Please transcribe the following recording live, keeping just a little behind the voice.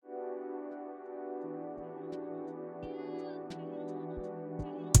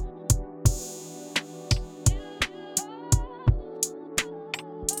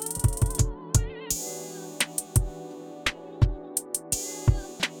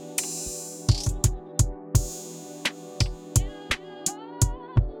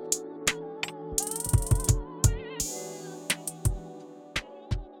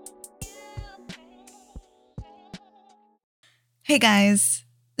Hey guys,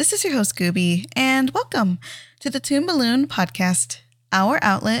 this is your host Gooby, and welcome to the Toon Balloon Podcast, our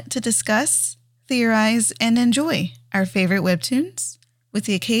outlet to discuss, theorize, and enjoy our favorite webtoons, with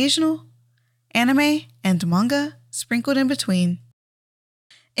the occasional anime and manga sprinkled in between.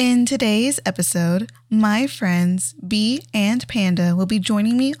 In today's episode, my friends Bee and Panda will be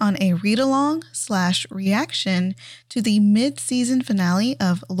joining me on a read-along/reaction to the mid-season finale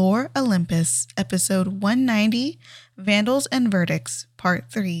of Lore Olympus, episode 190, Vandals and Verdicts,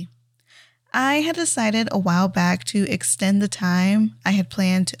 Part 3. I had decided a while back to extend the time I had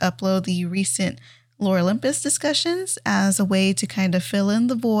planned to upload the recent Lore Olympus discussions as a way to kind of fill in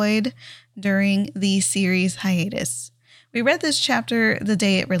the void during the series hiatus. We read this chapter the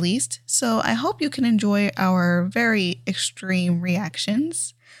day it released, so I hope you can enjoy our very extreme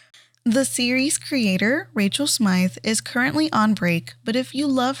reactions. The series creator, Rachel Smythe, is currently on break, but if you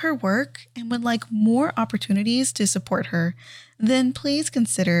love her work and would like more opportunities to support her, then please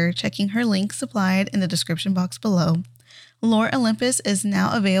consider checking her link supplied in the description box below. Lore Olympus is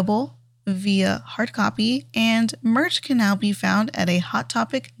now available via hard copy, and merch can now be found at a Hot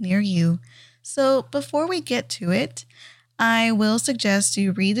Topic near you. So before we get to it, I will suggest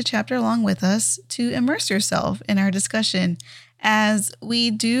you read the chapter along with us to immerse yourself in our discussion, as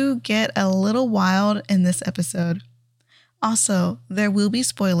we do get a little wild in this episode. Also, there will be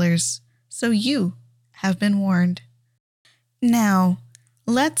spoilers, so you have been warned. Now,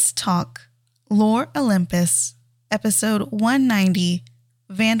 let's talk Lore Olympus, episode 190,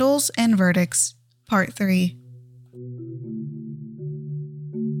 Vandals and Verdicts, Part 3.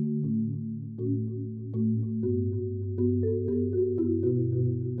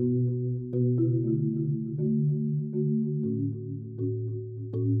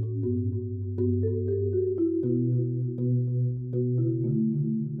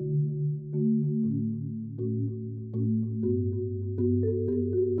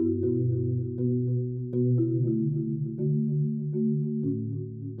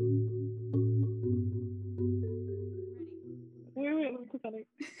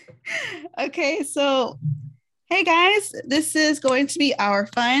 Okay, so hey guys, this is going to be our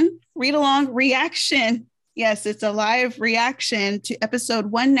fun read-along reaction. Yes, it's a live reaction to episode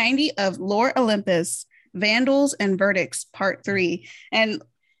 190 of Lore Olympus, Vandals and Verdicts, Part 3. And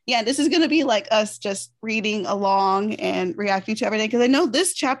yeah, this is going to be like us just reading along and reacting to everything, because I know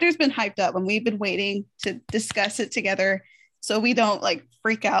this chapter has been hyped up and we've been waiting to discuss it together so we don't like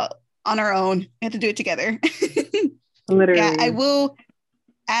freak out on our own. We have to do it together. Literally. Yeah, I will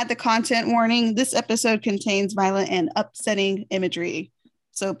add the content warning. This episode contains violent and upsetting imagery,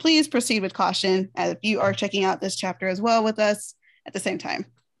 so please proceed with caution as if you are checking out this chapter as well with us at the same time.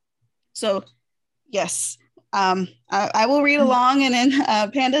 So yes, I will read along, and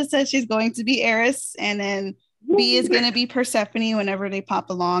then Panda says she's going to be Eris, and then B is going to be Persephone whenever they pop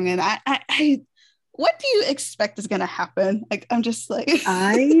along. And I what do you expect is going to happen? Like, I'm just like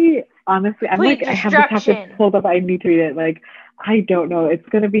I honestly, I'm like, I have the chapter pulled up. I need to read it. Like, I don't know. It's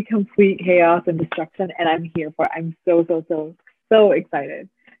going to be complete chaos and destruction, and I'm here for it. I'm so excited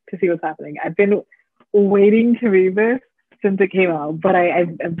to see what's happening. I've been waiting to read this since it came out, but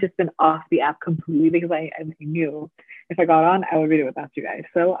I've just been off the app completely because I knew if I got on, I would read it without you guys.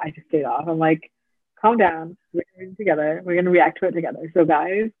 So I just stayed off. I'm like, calm down. We're going to read it together. We're going to react to it together. So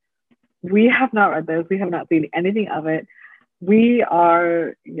guys, we have not read this. We have not seen anything of it. We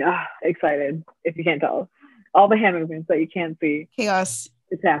are excited, if you can't tell. All the hand movements that you can't see. Chaos.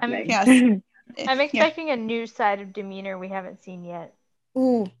 It's happening. I'm expecting a new side of Demeanor we haven't seen yet.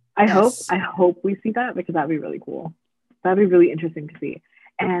 Ooh, I hope we see that, because that'd be really cool. That'd be really interesting to see.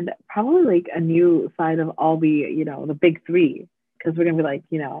 And probably like a new side of all the, the big three. Because we're going to be like,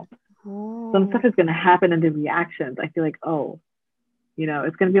 some stuff is going to happen in the reactions. I feel like,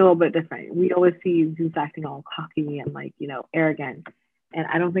 it's going to be a little bit different. We always see Zeus acting all cocky and like, arrogant. And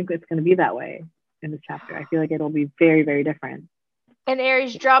I don't think it's going to be that way in this chapter. I feel like it'll be very, very different. And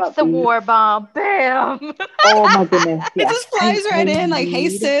Ares drops the war bomb. Bam! Oh my goodness. It just flies right in like, hey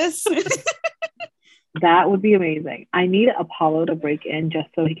sis. That would be amazing. I need Apollo to break in just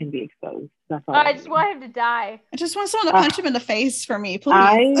so he can be exposed. That's all. I just want him to die. I just want someone to punch him in the face for me, please.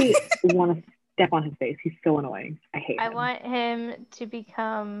 I want to step on his face. He's so annoying. I hate him. I want him to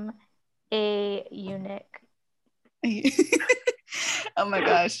become a eunuch. Oh my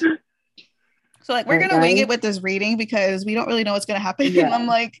gosh. So like, we're going to wing it with this reading because we don't really know what's going to happen. Yeah. And I'm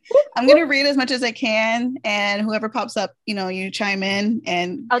like, I'm going to read as much as I can. And whoever pops up, you chime in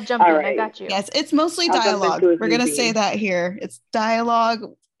and I'll jump in. Right. I got you. Yes. It's mostly dialogue. We're going to say that here. It's dialogue.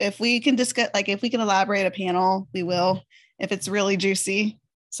 If we can discuss, like if we can elaborate a panel, we will, if it's really juicy.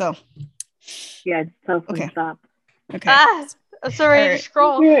 So yeah, just tell us when to stop. Okay. So ready to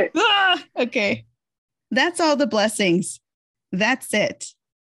scroll. Okay. That's all the blessings. That's it.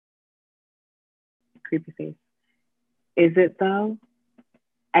 Creepy face. Is it though?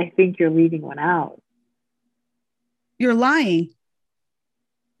 I think you're leaving one out. You're lying.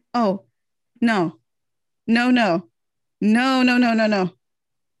 Oh, no. No.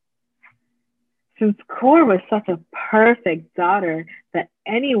 Since Cor was such a perfect daughter that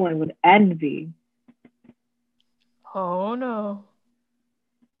anyone would envy, Oh no.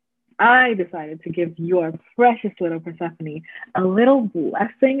 I decided to give your precious little Persephone a little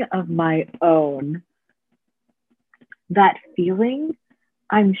blessing of my own. That feeling,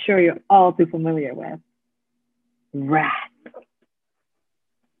 I'm sure you're all too familiar with. Wrath.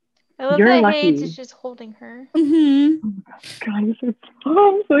 I love You're that lucky. Hades is just holding her. Mm-hmm. Guys,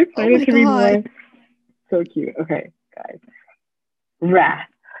 I'm so excited to read more. So cute. Okay, guys. Wrath.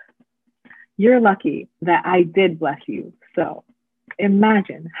 You're lucky that I did bless you. So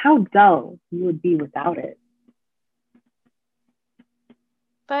imagine how dull you would be without it.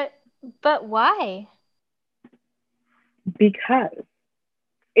 But why? Because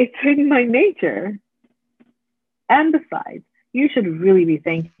it's in my nature. And besides, you should really be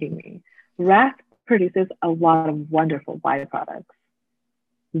thanking me. Wrath produces a lot of wonderful byproducts.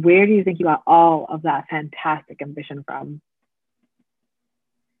 Where do you think you got all of that fantastic ambition from?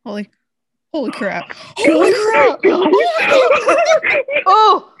 Holy crap. Holy crap.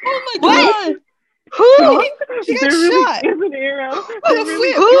 Oh my God. Who? She got really shot. Is an arrow.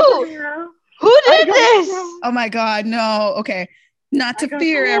 Who did this? Oh my God, no. Okay. Not to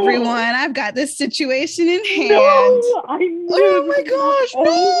fear everyone. I've got this situation in hand. No, I knew. Oh my gosh, no.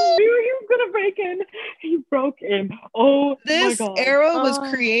 I knew he was gonna break in. He broke in. Oh, this my God. arrow was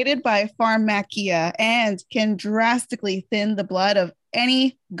created by Pharmakia and can drastically thin the blood of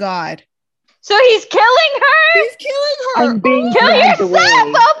any god. So he's killing her? He's killing her. I'm being Kill dragged yourself,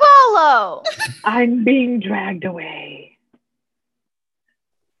 away. Apollo. I'm being dragged away.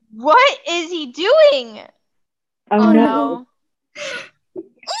 What is he doing? Oh no.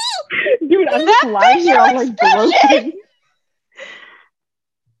 Dude, I'm just lying here all like broken.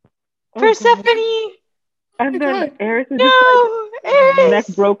 Persephone. And then Eris is just like neck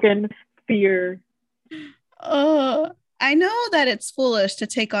broken, fear. I know that it's foolish to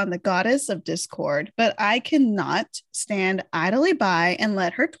take on the goddess of discord, but I cannot stand idly by and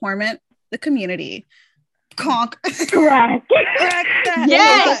let her torment the community. Conk. Correct. That.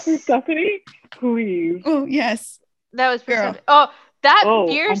 Yes. Persephone, please. Oh, yes. That was Girl. Oh, that fierce. I'm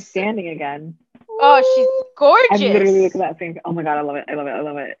fierce. standing again. Oh, she's gorgeous. I'm literally looking at that thing. Oh my God, I love it.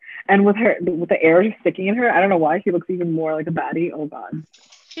 And with the arrow just sticking in her, I don't know why she looks even more like a baddie. Oh God.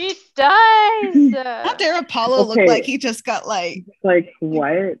 She does. How dare Apollo look like he just got like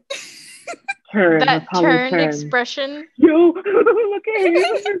what? That turned expression. Yo, look at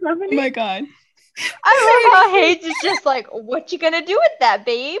him. Oh my God. I love how Hades is just like, what you gonna do with that,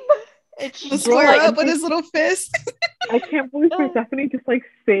 babe? Just square up with his little fist. I can't believe Persephone just like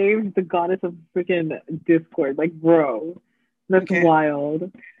saved the goddess of freaking discord. Like, bro, that's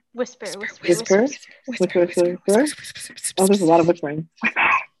wild. Whisper. Oh, there's a lot of whispering.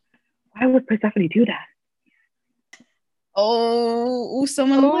 Why would Persephone do that? Oh,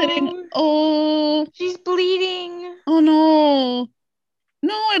 someone letting. Oh, she's bleeding. Oh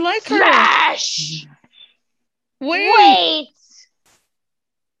no, I like her. Smash! Wait.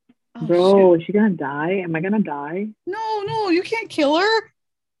 Bro, is she gonna die? Am I gonna die? No, you can't kill her.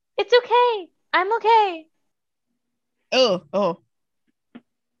 It's okay. I'm okay. Oh.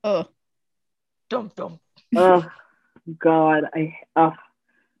 Dum. Oh God,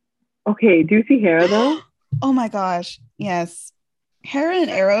 Okay, do you see Hera though? Oh my gosh, yes. Hera and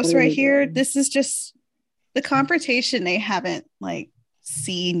Eros right here. This is just the confrontation they haven't like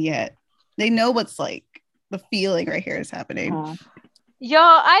seen yet. They know what's like the feeling right here is happening. Yo,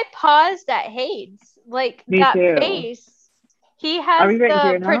 I paused at Hades. Like Me that too. face. He has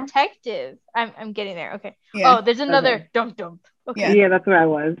the protective. I'm getting there. Okay. Yeah. Oh, there's another dum. Okay. Yeah, that's where I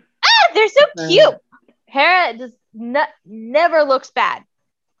was. Ah, they're so cute. Hera just never looks bad.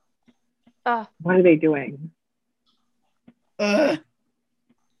 What are they doing? His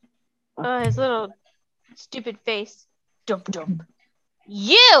little stupid face. Dum.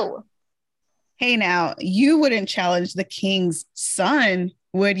 You. Hey, now, you wouldn't challenge the king's son,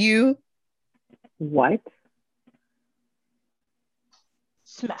 would you? What?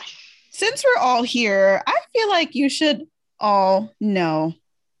 Smash. Since we're all here, I feel like you should all know.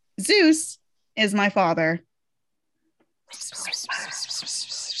 Zeus is my father.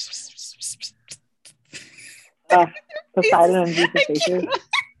 Poseidon and Zeus' faces.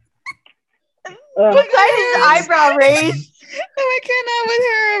 Poseidon's eyebrow raised. I cannot with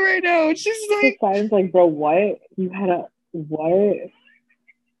her right now. She's like, Poseidon's like, bro, what? You had a what?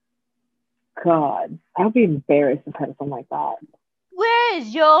 God, I would be embarrassed if I had something like that. Where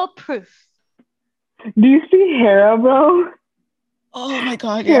is your proof? Do you see Hera, bro? Oh my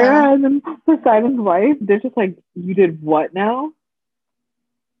God, Hera and then Poseidon's wife. They're just like, you did what now?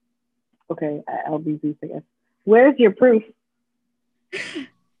 Okay, I'll be brief, I guess. Where's your proof?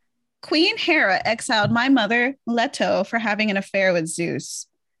 Queen Hera exiled my mother, Leto, for having an affair with Zeus.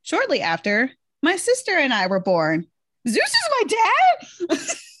 Shortly after, my sister and I were born. Zeus is my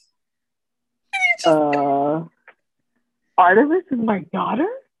dad? Artemis is my daughter?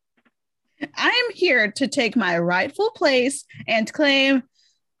 I am here to take my rightful place and claim...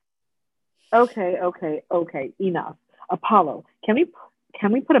 Okay. Enough. Apollo, can we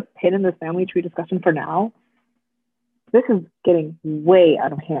put a pin in this family tree discussion for now? This is getting way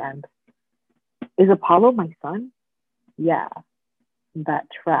out of hand. Is Apollo my son? Yeah, that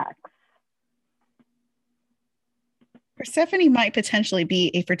tracks. Persephone might potentially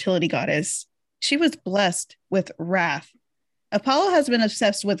be a fertility goddess. She was blessed with wrath. Apollo has been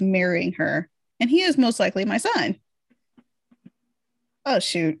obsessed with marrying her, and he is most likely my son. Oh,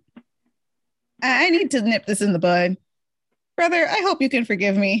 shoot. I need to nip this in the bud. Brother, I hope you can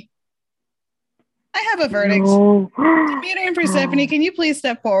forgive me. I have a verdict. No. Demeter and Persephone, can you please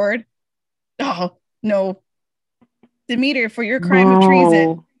step forward? Oh, no. Demeter, for your crime of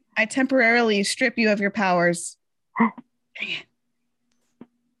treason, I temporarily strip you of your powers. Dang it.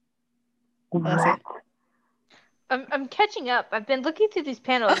 Bless it. I'm catching up. I've been looking through these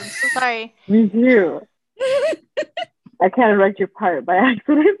panels. I'm so sorry. Me too. I can't write your part by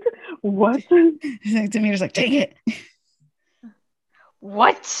accident. What? Demeter's like, dang it.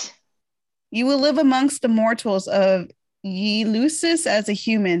 What? You will live amongst the mortals of Eleusis as a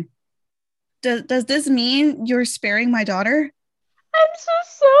human. Does this mean you're sparing my daughter? I'm so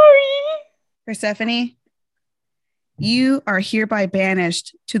sorry. Persephone, you are hereby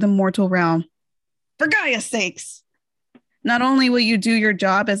banished to the mortal realm. For Gaia's sakes. Not only will you do your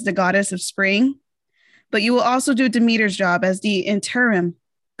job as the goddess of spring, but you will also do Demeter's job as the interim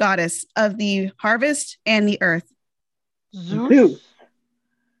goddess of the harvest and the earth. Zeus.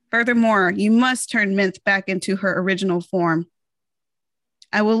 Furthermore, you must turn Minth back into her original form.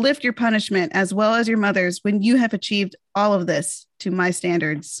 I will lift your punishment as well as your mother's when you have achieved all of this to my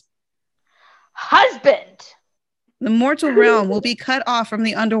standards. Husband! The mortal realm will be cut off from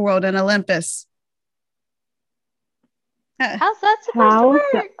the underworld and Olympus. How's that supposed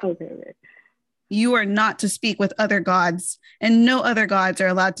to work? Okay. You are not to speak with other gods, and no other gods are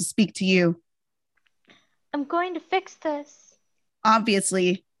allowed to speak to you. I'm going to fix this.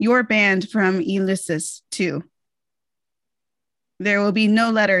 Obviously, you're banned from Eleusis, too. There will be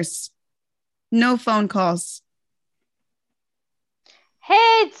no letters, no phone calls.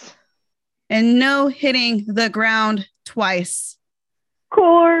 Hate! And no hitting the ground twice.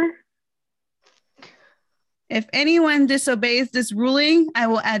 Core. If anyone disobeys this ruling, I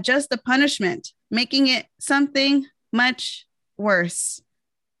will adjust the punishment, making it something much worse.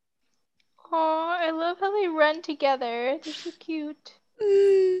 Oh, I love how they run together. They're so cute.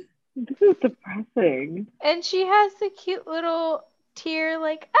 This is depressing. And she has the cute little tear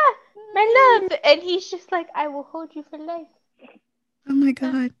like, my love. And he's just like, I will hold you for life. Oh my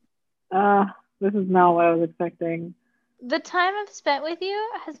God. This is not what I was expecting. The time I've spent with you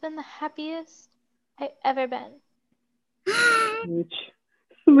has been the happiest I've ever been.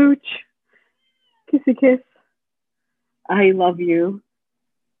 Smooch. Kissy kiss. I love you.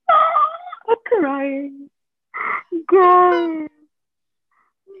 I'm crying. God.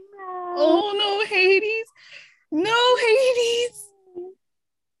 No. Oh no, Hades. No, Hades.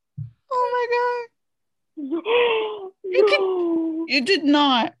 Oh my God. You did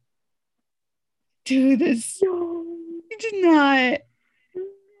not do this. No. You did not.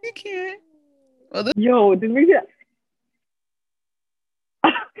 You can't. Well, didn't we get...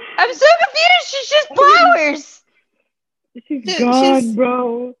 I'm so confused. She's just flowers. She's gone,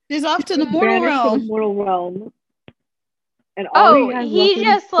 bro. She's off to the mortal realm. And he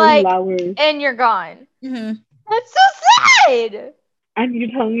just like, flowers. And you're gone. Mm-hmm. That's so sad. And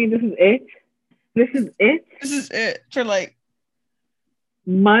you're telling me this is it? This is it? This is it for like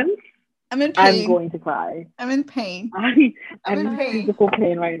months? I'm in pain. I'm going to cry. I'm in pain. I'm in physical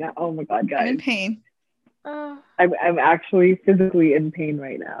pain right now. Oh my God, guys. I'm in pain. I'm actually physically in pain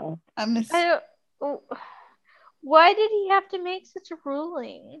right now. Why did he have to make such a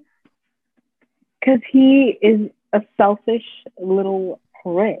ruling? Because he is a selfish little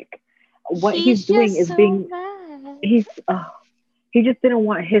prick. What he's doing is being mad. He just didn't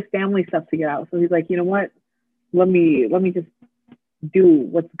want his family stuff to get out. So he's like, you know what? let me just do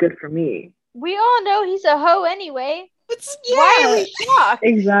what's good for me. We all know he's a hoe anyway. Yeah. Why are we shocked?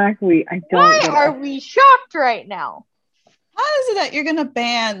 Exactly. Why are we shocked right now? How is it that you're gonna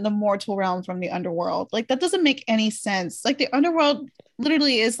ban the mortal realm from the underworld? Like, that doesn't make any sense. Like, the underworld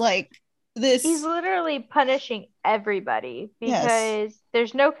literally is like this. He's literally punishing everybody because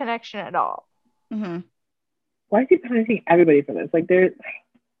there's no connection at all. Mm-hmm. Why is he punishing everybody for this? Like, this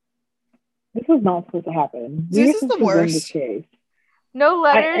was not supposed to happen. This is the worst. This case. No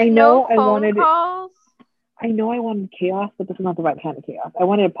letters, no phone calls. I know I wanted chaos, but this is not the right kind of chaos. I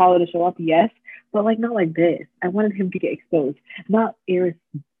wanted Apollo to show up, yes, but like not like this. I wanted him to get exposed, not Eris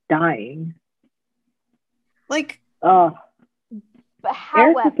dying. Like, but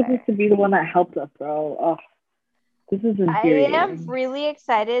however, Eris is supposed to be the one that helped us, bro. This is infuriating. I am really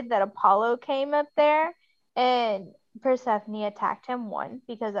excited that Apollo came up there and Persephone attacked him, one,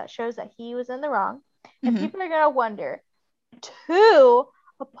 because that shows that he was in the wrong. And people are going to wonder. Two,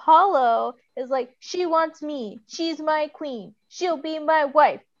 Apollo is like, she wants me. She's my queen. She'll be my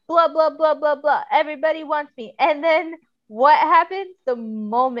wife. Blah, blah, blah, blah, blah. Everybody wants me. And then what happened? The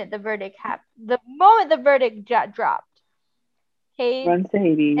moment the verdict dropped, Runs to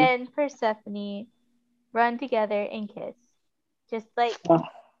Hades and Persephone run together and kiss. Just like...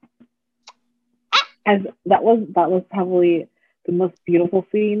 As that was probably the most beautiful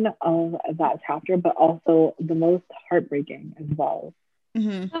scene of that chapter, but also the most heartbreaking as well.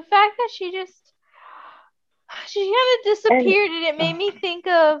 The fact that she kind of disappeared, and it made me think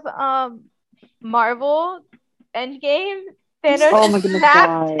of Marvel Endgame. Thanos. Oh my goodness,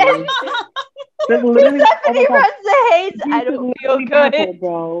 guys. That's literally Persephone runs the haze. I don't feel good, purple,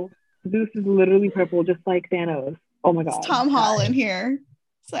 bro. Zeus is literally purple, just like Thanos. Oh my god. It's Tom Holland here.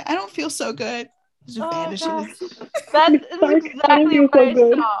 It's like, I don't feel so good. Vanishes. That's exactly what I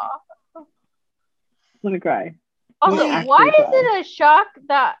saw. I'm gonna cry. Also, why is it a shock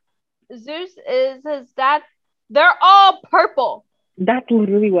that Zeus is his dad? They're all purple. That's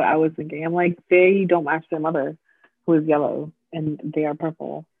literally what I was thinking. I'm like, they don't match their mother, who is yellow, and they are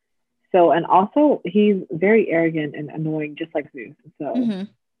purple. So, and also, he's very arrogant and annoying, just like Zeus. So,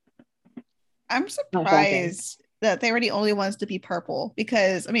 I'm surprised that they were the only ones to be purple,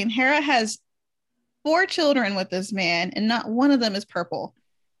 because I mean, Hera has 4 children with this man, and not one of them is purple.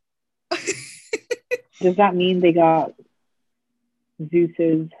 Does that mean they got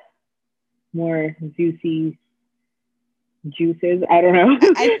Zeus's more Zeusy juices? I don't know.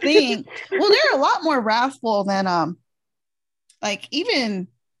 I think. Well, they're a lot more wrathful than like even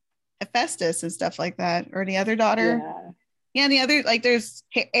Hephaestus and stuff like that, or the other daughter. Yeah, the other, like, there's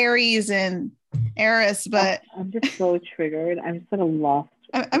Ares and Eris, but I'm just so triggered. I'm just at a loss.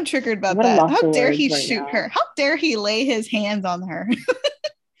 I'm triggered about that. How dare he shoot her? How dare he lay his hands on her?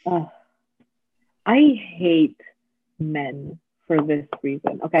 I hate men for this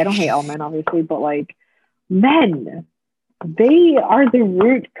reason. Okay, I don't hate all men, obviously, but like, men, they are the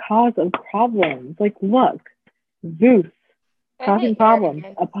root cause of problems. Like, look, Zeus causing problems,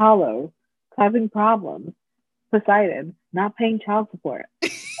 Apollo causing problems, Poseidon not paying child support.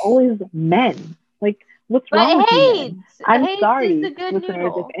 Always men. Like, what's wrong with you? I'm sorry,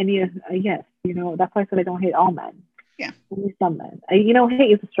 listeners, if any of yes, you know, that's why I said I don't hate all men. Yeah, only some men. You know,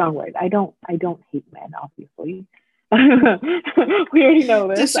 hate is a strong word. I don't hate men, obviously. We already know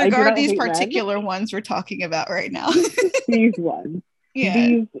this. Disregard these particular ones we're talking about right now. These ones. Yeah.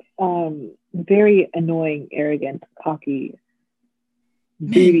 These very annoying, arrogant, cocky,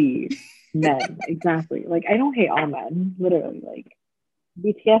 beauty men. Exactly. Like, I don't hate all men. Literally, like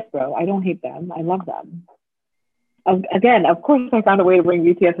BTS, bro. I don't hate them. I love them. Again, of course, I found a way to bring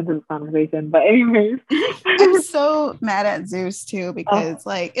BTS into this conversation. But anyways, I'm so mad at Zeus too, because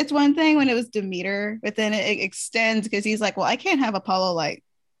like, it's one thing when it was Demeter, but then it extends because he's like, well, I can't have Apollo like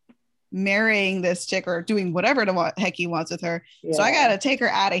marrying this chick or doing whatever the heck he wants with her. Yeah. So I gotta take her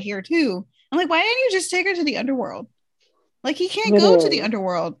out of here too. I'm like, why didn't you just take her to the underworld? Like, he can't go to the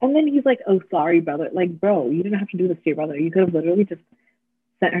underworld. And then he's like, oh, sorry, brother. Like, bro, you didn't have to do this to your brother. You could have literally just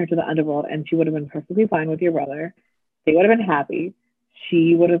sent her to the underworld and she would have been perfectly fine with your brother. They would have been happy.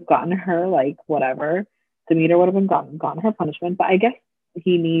 She would have gotten her, like, whatever. Demeter would have been gotten her punishment. But I guess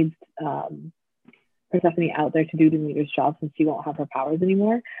he needs Persephone out there to do Demeter's job since she won't have her powers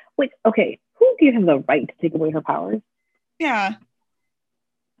anymore. Which, okay, who gave him the right to take away her powers? Yeah.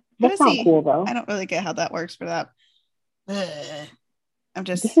 That's not cool, though. I don't really get how that works for that. This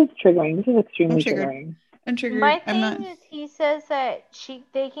is triggering. This is extremely triggering. I'm triggered. My thing is, he says that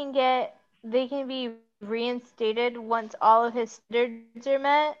they can be reinstated once all of his standards are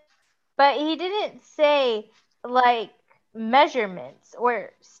met, but he didn't say like measurements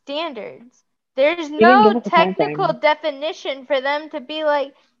or standards. There's no technical definition for them to be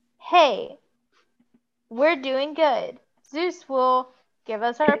like, hey, we're doing good. Zeus will give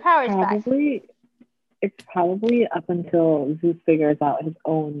us our powers back. It's probably up until Zeus figures out his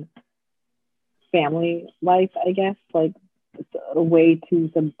own family life, I guess, like a way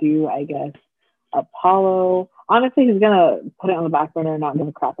to subdue, I guess, Apollo. Honestly, he's gonna put it on the back burner and not give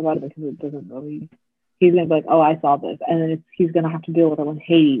a crap about it because it doesn't really. He's gonna be like, "Oh, I saw this," and then he's gonna have to deal with it when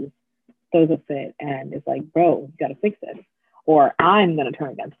Hades throws a fit and it's like, "Bro, you gotta fix it, or I'm gonna turn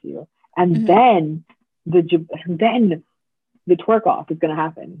against you." And then the twerk off is gonna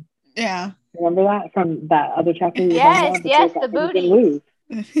happen. Yeah. Remember that from that other chapter? Yes, the booty.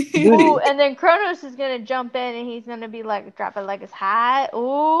 Ooh, and then Kronos is gonna jump in and he's gonna be like, drop it like it's hot.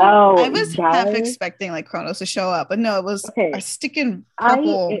 Ooh. I was half expecting like Kronos to show up, but no, it was a sticking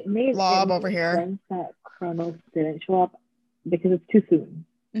purple blob over here. That Kronos didn't show up because it's too soon.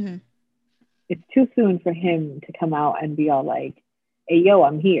 Mm-hmm. It's too soon for him to come out and be all like, "Hey, yo,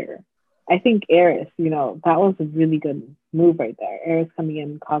 I'm here." I think Eris, that was a really good move right there. Eris coming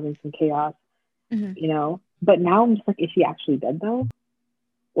in, causing some chaos, But now I'm just like, is she actually dead though?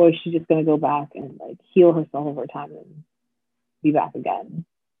 Or is she just going to go back and like heal herself over time and be back again?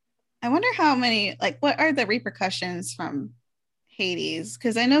 I wonder how many, what are the repercussions from Hades?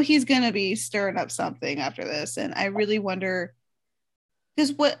 Because I know he's going to be stirring up something after this. And I really wonder,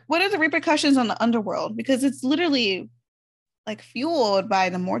 because what are the repercussions on the underworld? Because it's literally like fueled by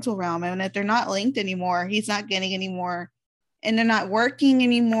the mortal realm. And if they're not linked anymore, he's not getting any more and they're not working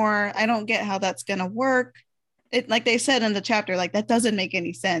anymore. I don't get how that's going to work. It, like they said in the chapter, like that doesn't make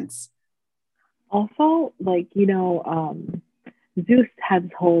any sense. Also, Zeus had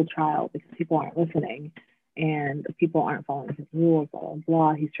this whole trial because people aren't listening and people aren't following his rules, blah, blah,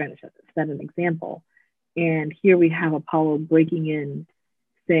 blah. He's trying to set an example. And here we have Apollo breaking in,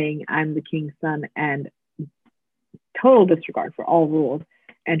 saying, "I'm the king's son," and total disregard for all rules,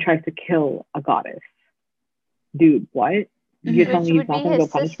 and tries to kill a goddess. Dude, what? You're telling me he's not going to go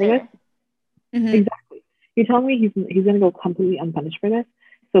punished for this? Mm-hmm. Exactly. You're telling me he's going to go completely unpunished for this?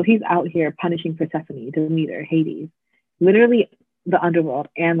 So he's out here punishing Persephone, Demeter, Hades, literally the underworld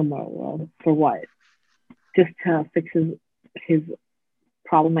and the mortal world for what? Just to fix his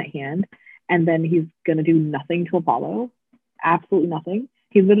problem at hand. And then he's going to do nothing to Apollo. Absolutely nothing.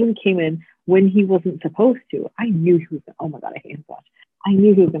 He literally came in when he wasn't supposed to. I knew he was, oh my God, I hate his watch. I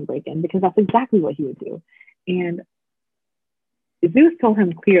knew he was going to break in because that's exactly what he would do. And Zeus told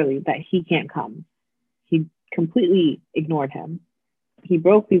him clearly that he can't come. He completely ignored him. He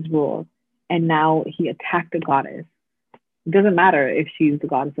broke these rules, and now he attacked a goddess. It doesn't matter if she's the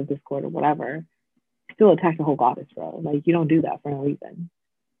goddess of discord or whatever. Still attack the whole goddess, bro. Like, you don't do that for no reason.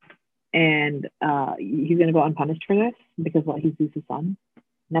 And he's going to go unpunished for this because, he's Zeus' son?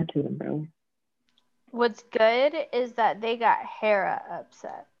 Neptune, bro. What's good is that they got Hera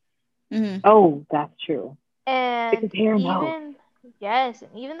upset. Mm-hmm. Oh, that's true. And even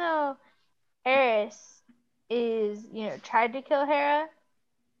though Eris is, tried to kill Hera,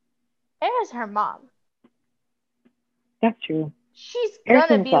 Hera's her mom. That's true. She's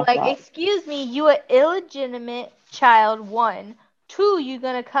gonna be like, "Excuse me, you an illegitimate child, 1. 2, you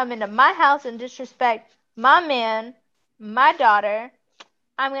gonna come into my house and disrespect my man, my daughter.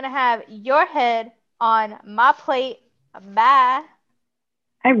 I'm gonna have your head on my plate. Bye."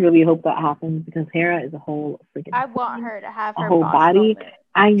 I really hope that happens because Hera is a whole freaking. I want her to have her whole body. Moment.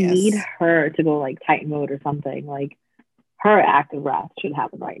 I need her to go Titan mode or something. Her active wrath should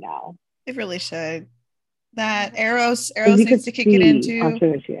happen right now. It really should. That Eros needs to kick it into. How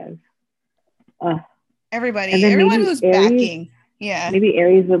sure she is. Everybody, everyone who's Ares, backing. Yeah. Maybe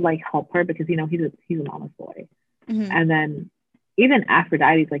Ares would help her because he's a mama's boy. Mm-hmm. And then even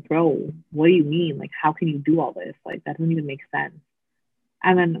Aphrodite's like, "Bro, what do you mean? How can you do all this? That doesn't even make sense."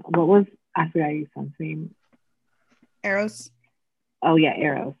 And then what was Aphrodite's son's name? Eros. Oh yeah,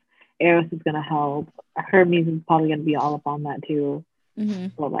 Eros. Eros is gonna help. Hermes is probably gonna be all up on that too. Mm-hmm.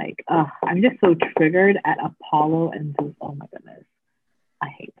 But I'm just so triggered at Apollo and Zeus. Oh my goodness, I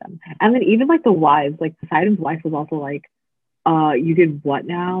hate them. And then even the wives, Poseidon's wife was also you did what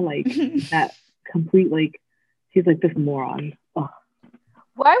now? That complete she's this moron. Ugh.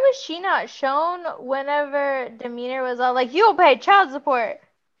 Why was she not shown whenever Demeter was all "You'll pay child support"?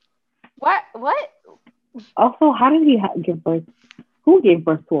 What? Also, how did he give birth? Who gave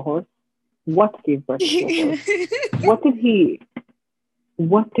birth to a horse? What gave birth to a horse?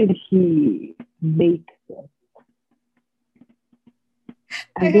 What did he make this?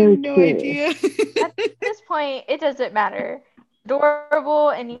 I have no idea. At this point, it doesn't matter. Adorable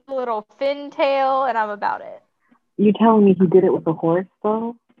and a little fin tail, and I'm about it. You telling me he did it with a horse,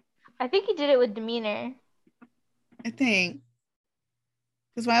 though? I think he did it with Demeter. I think.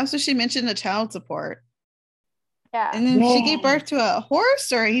 Because why else would she mention the child support? Yeah. And then she gave birth to a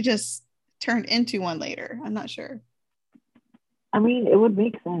horse, or he just turned into one later. I'm not sure. I mean, it would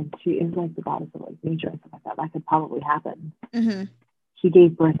make sense. She is like the goddess of like nature and stuff like that. That could probably happen. Mm-hmm. She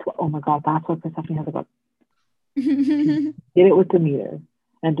gave birth to, oh my God, that's what Persephone has about. She did it with Demeter,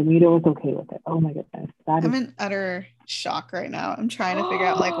 and Demeter was okay with it. Oh my goodness. I'm in utter shock right now. I'm trying to figure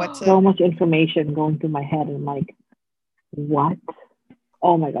out like what to. So much information going through my head, and I'm like, what?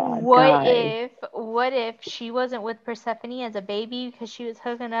 Oh my God. What if she wasn't with Persephone as a baby because she was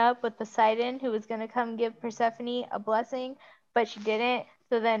hooking up with Poseidon, who was gonna come give Persephone a blessing, but she didn't.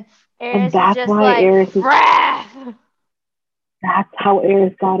 So then Eris is just like, that's how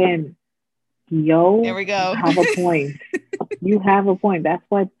Eris got in. Yo, there we go. You have a point. You have a point. That's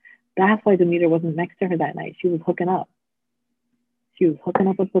why Demeter wasn't next to her that night. She was hooking up. She was hooking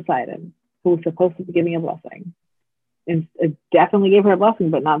up with Poseidon, who was supposed to be giving a blessing. And it definitely gave her a blessing,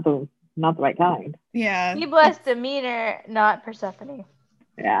 but not the right kind. Yeah. He blessed Demeter, not Persephone.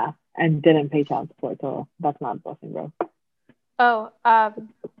 Yeah, and didn't pay child support, so that's not a blessing, bro. Oh,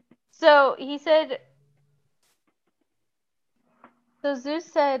 so he said. So Zeus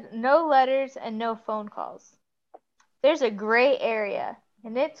said, no letters and no phone calls. There's a gray area,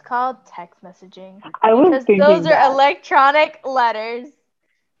 and it's called text messaging. Because those are electronic letters.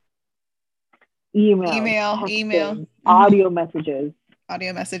 Email, audio messages.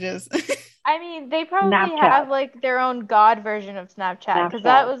 I mean, they probably have like their own God version of Snapchat, because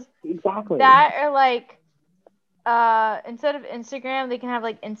that was exactly that, or like instead of Instagram, they can have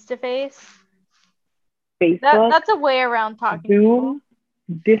like InstaFace. Facebook. That's a way around talking. Zoom,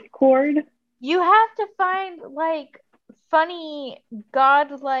 Discord. You have to find like funny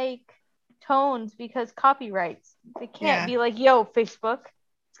God-like tones because copyrights. They can't be like, yo, Facebook.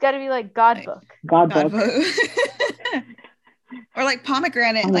 It's got to be like Godbook. Godbook. Or like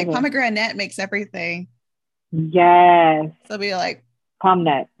pomegranate. Like pomegranate makes everything. Yes. So it'll be like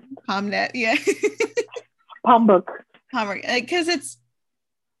Pomnet. Yeah. Pombook. Because it's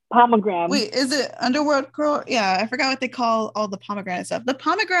pomegranate. Wait, is it Underworld Girl? Yeah, I forgot what they call all the pomegranate stuff. The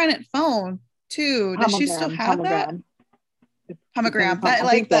pomegranate phone too. Does she still have that? Pomegram. I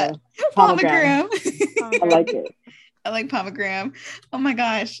like that. Pomegram. I like it. I like Pomegram. Oh my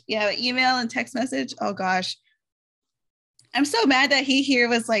gosh. Yeah, email and text message. Oh gosh. I'm so mad that he here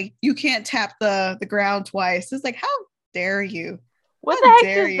was like, you can't tap the ground twice. It's like, how dare you? What the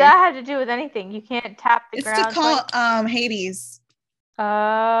heck does that have to do with anything? You can't tap the ground. It's to call Hades.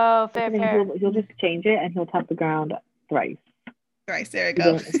 Oh, fair. He'll just change it and he'll tap the ground thrice. There we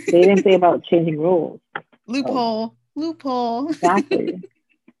go. They didn't say about changing rules. Loophole. Exactly.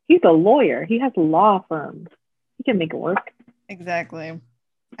 He's a lawyer. He has law firms. He can make it work. Exactly.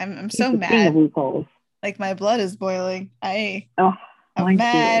 I'm so mad. Loopholes. Like my blood is boiling. I'm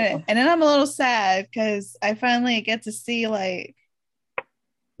mad. Too. And then I'm a little sad because I finally get to see like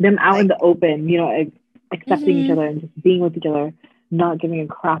them out in the open, accepting each other and just being with each other, not giving a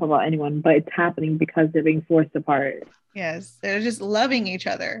crap about anyone, but it's happening because they're being forced apart. Yes, they're just loving each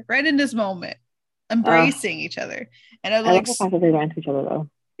other right in this moment, embracing each other. And I'm like, I love the fact that they ran to each other though.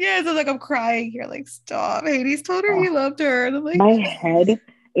 Yeah, so like I'm crying here, like stop. Hades told her he loved her, and I'm like, my head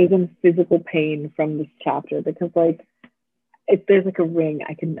is in physical pain from this chapter because like if there's like a ring,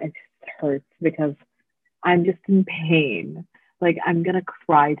 it just hurts because I'm just in pain. Like I'm gonna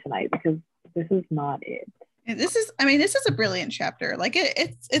cry tonight because this is not it. And this is a brilliant chapter. Like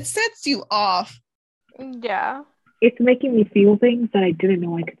it sets you off. Yeah. It's making me feel things that I didn't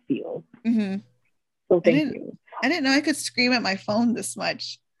know I could feel. Mm-hmm. So thank you. I didn't know I could scream at my phone this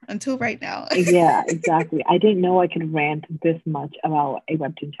much until right now. Yeah, exactly. I didn't know I could rant this much about a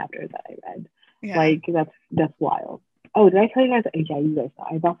webtoon chapter that I read. Yeah. Like that's wild. Oh, did I tell you guys? Yeah, you guys saw.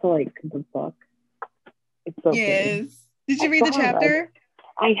 I've also like the book. It's so good. Did you read the chapter?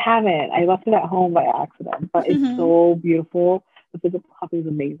 I haven't. I left it at home by accident, but it's so beautiful. The physical copy is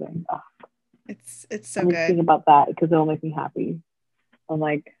amazing. Oh. It's so I'm good. thinking about that because it'll make me happy. I'm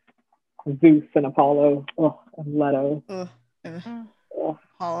like Zeus and Apollo, and Leto.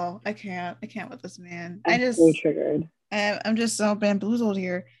 Apollo, I can't with this man. I'm so triggered. I'm just so bamboozled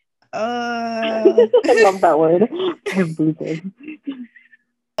here. I love that word, bamboozled.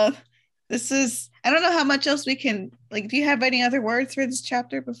 This is. I don't know how much else we can. Like, do you have any other words for this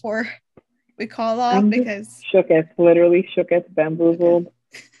chapter before we call off? Because literally shooketh, bamboozled.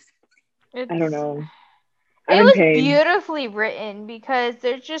 I don't know. It was beautifully written because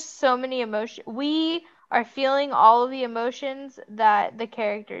there's just so many emotions. We are feeling all of the emotions that the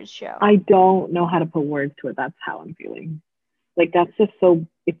characters show. I don't know how to put words to it. That's how I'm feeling. Like that's just so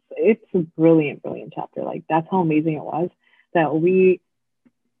it's a brilliant, brilliant chapter. Like that's how amazing it was that we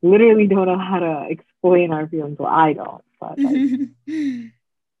literally don't know how to explain our feelings. Well, I don't, but like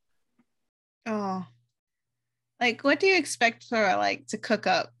oh, like what do you expect for like to cook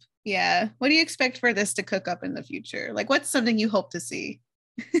up? Yeah, what do you expect for this to cook up in the future? Like what's something you hope to see?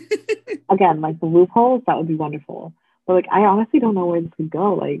 again, like the loopholes, that would be wonderful. But like I honestly don't know where this would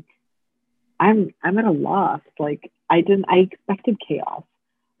go. Like I'm at a loss. Like I expected chaos,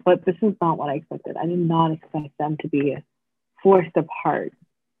 but this is not what I expected. I did not expect them to be forced apart.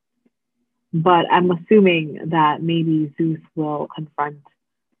 But I'm assuming that maybe Zeus will confront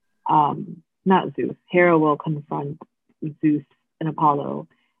not Zeus, Hera will confront Zeus and Apollo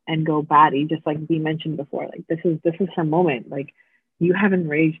and go batty, just like we mentioned before. Like this is her moment. Like you have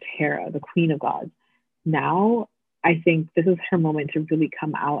enraged Hera, the queen of gods. Now I think this is her moment to really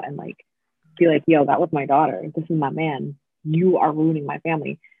come out and like be like, yo, that was my daughter. This is my man. You are ruining my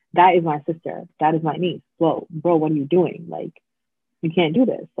family. That is my sister. That is my niece. Bro, what are you doing? Like, you can't do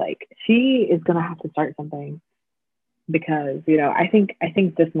this. Like, she is gonna have to start something because, you know, I think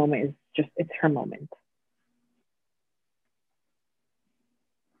this moment is just it's her moment.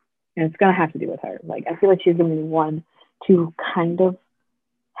 And it's gonna have to do with her. Like, I feel like she's gonna be one to kind of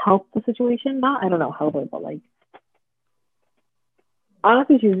help the situation. Not, I don't know, help her, but like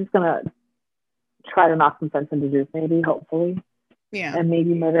honestly, she's just gonna try to knock some sense into Zeus, maybe, hopefully. Yeah. And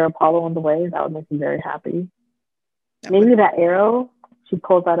maybe murder Apollo on the way. That would make me very happy. Maybe that arrow she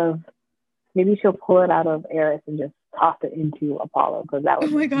pulls out of, maybe she'll pull it out of Eris and just toss it into Apollo, because that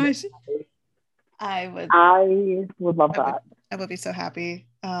would. Oh my gosh. I would love that. I would be so happy.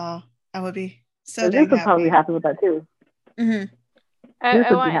 Oh, I would be so dang happy. Would probably be happy with that too. Mm-hmm.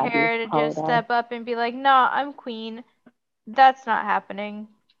 I want Hera to just step up and be like, "No, I'm queen." That's not happening.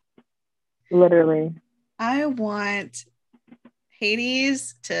 Literally. I want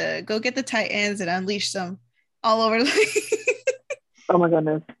Hades to go get the Titans and unleash them all over. Oh my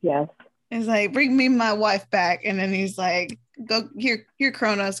goodness, yes. It's like, bring me my wife back, and then he's like, "Go here,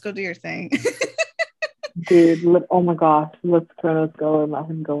 Kronos, go do your thing." Dude, oh my gosh, let Kronos go and let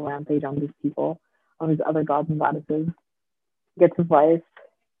him go rampage on these people, on these other gods and goddesses. Get his wife.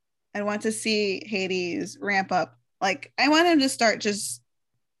 I want to see Hades ramp up. Like, I want him to start just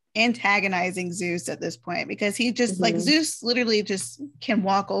antagonizing Zeus at this point, because he just like Zeus literally just can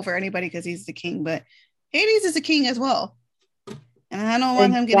walk over anybody because he's the king, but Hades is a king as well, and I don't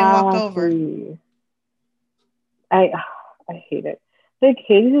want him getting walked over. I hate it. Like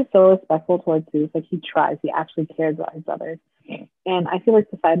Hades is so respectful towards Zeus. Like he tries, he actually cares about his brothers, and I feel like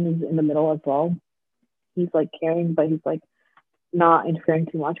Poseidon is in the middle as well. He's like caring, but he's like not interfering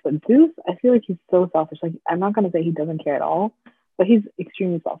too much. But Zeus, I feel like he's so selfish. Like I'm not gonna say he doesn't care at all, but he's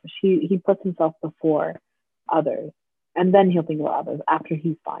extremely selfish. He puts himself before others, and then he'll think about others after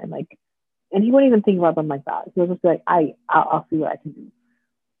he's fine. Like, and he won't even think about them like that. He'll just be like, I'll see what I can do.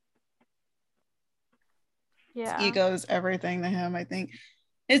 Yeah, his ego is everything to him. I think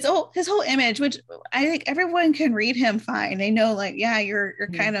his whole image, which I think everyone can read him fine. They know, like, yeah, you're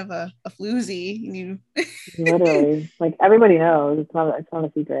kind of a floozy. You literally, like everybody knows it's not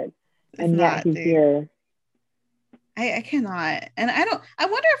a secret, and yet he's here. I cannot, and I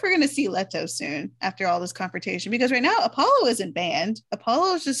wonder if we're going to see Leto soon after all this confrontation, because right now Apollo isn't banned.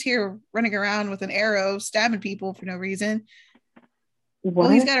 Apollo is just here running around with an arrow stabbing people for no reason. Well,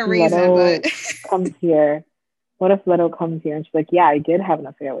 he's got a reason, but comes here. What if Leto comes here and she's like, yeah, I did have an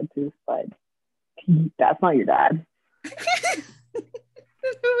affair with Zeus, but that's not your dad. Who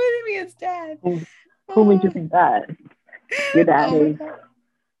made me his dad? Who made you think that? Your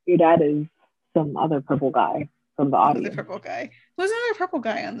dad is some other purple guy from the audience. The purple guy. Who's another purple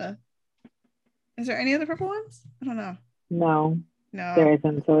guy on the? Is there any other purple ones? I don't know. No, there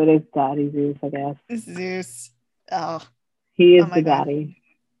isn't. So it is Daddy Zeus, I guess. It's Zeus. Oh, he is the daddy.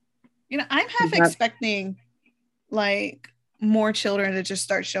 You know, I'm half expecting like more children to just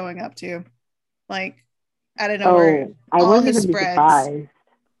start showing up too, like out of nowhere. I wouldn't even be surprised.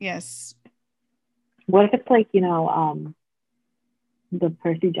 Yes. What if it's like, you know, the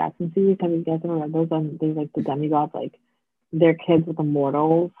Percy Jackson series? Have you guys ever read those? There's like the demigods, like they're kids with the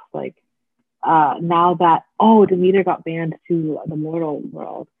mortals. Like now that Demeter got banned to the mortal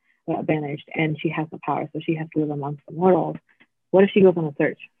world, banished, and she has the power, so she has to live amongst the mortals. What if she goes on a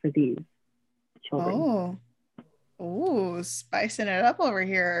search for these children? Oh, spicing it up over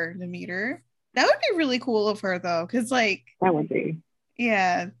here, Demeter. That would be really cool of her though, because like that would be.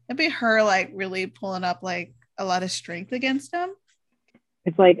 Yeah, it'd be her like really pulling up like a lot of strength against him.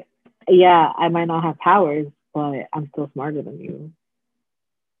 It's like, yeah, I might not have powers, but I'm still smarter than you.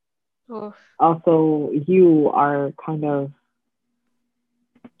 Oof. Also, you are kind of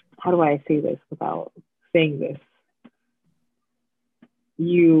how do I say this without saying this?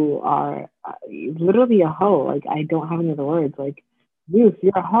 You are literally a hoe. Like, I don't have any other words. Like, Zeus,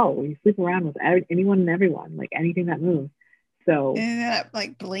 you're a hoe. You sleep around with anyone and everyone, like anything that moves. So, and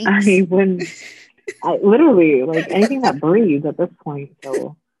like blinks. I wouldn't. I literally like anything that breathes at this point.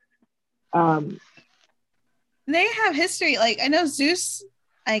 So, they have history. Like, I know Zeus,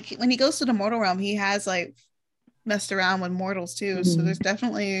 like when he goes to the mortal realm, he has like messed around with mortals too. Mm-hmm. So there's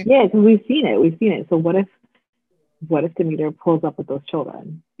definitely because we've seen it. So what if Demeter pulls up with those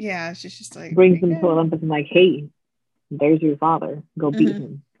children? Yeah, she's just like brings them to Olympus and like, hey, there's your father. Go beat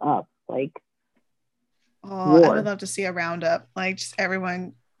him up. Like, war. I would love to see a roundup, like just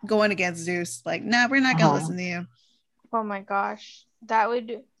everyone going against Zeus. Like, nah, we're not gonna listen to you. Oh my gosh, that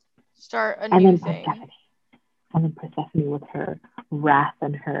would start a new thing. And then Persephone with her wrath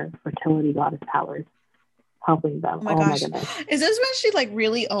and her fertility goddess powers helping them. Oh my goodness. Is this when she like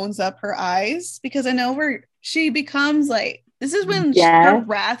really owns up her eyes? Because I know she becomes like, this is when her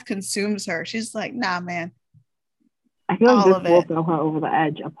wrath consumes her. She's like, nah, man. I feel like this will throw her over the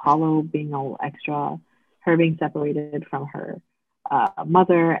edge. Apollo being all extra, her being separated from her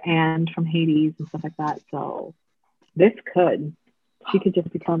mother and from Hades and stuff like that. So she could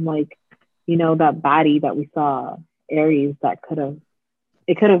just become like, that baddie that we saw, Ares,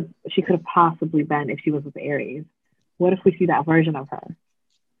 she could have possibly been if she was with Ares. What if we see that version of her?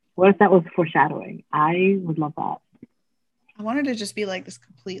 What if that was foreshadowing? I would love that. I wanted to just be like this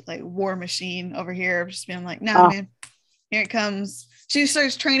complete like war machine over here, just being like, nah, man, here it comes. She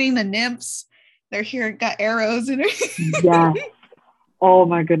starts training the nymphs. They're here, got arrows in her. Yes. Oh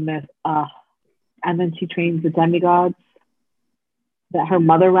my goodness. And then she trains the demigods that her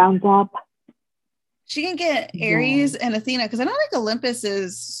mother rounds up. She can get Ares and Athena, because I don't think Olympus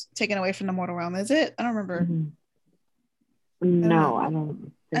is taken away from the mortal realm, is it? I don't remember. Mm-hmm. No, I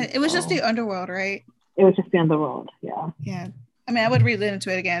don't think it was just the underworld, right? It was just the underworld, yeah. Yeah. I mean, I would read into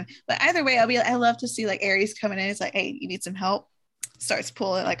it again. But either way, I love to see like Ares coming in. It's like, hey, you need some help. Starts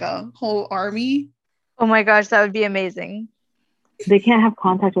pulling like a whole army. Oh my gosh, that would be amazing. They can't have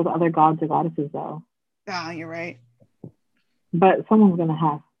contact with other gods or goddesses, though. Ah, you're right. But someone's going to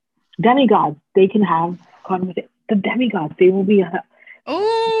have. Demigods, they can have conversation. The demigods, they will be.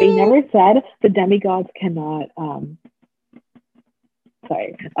 They never said the demigods cannot.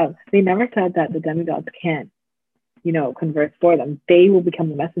 They never said that the demigods can't, converse for them. They will become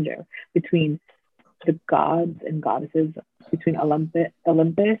the messenger between the gods and goddesses, between Olympus, the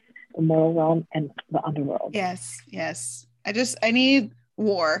mortal realm, and the underworld. Yes. I need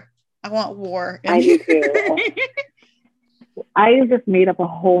war. I want war. I do too. I just made up a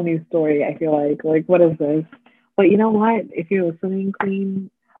whole new story, I feel like what is this? But you know what? If you're listening, Queen,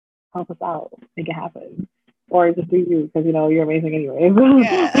 help us out. Make it happen. Or just do you, because you're amazing anyway.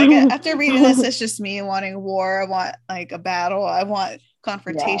 Yeah, after reading this, it's just me wanting war. I want like a battle. I want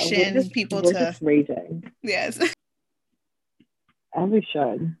confrontation. We're just raging. Yes. As we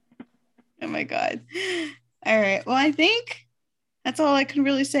should. Oh my God. All right. Well, I think that's all I can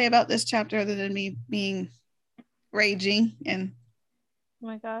really say about this chapter, other than me being raging and. Oh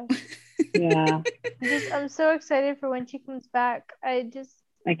my gosh. Yeah. I'm so excited for when she comes back. I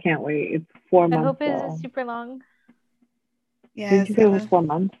can't wait. It's 4 months. I hope it's super long. Yeah. Did you say it was 4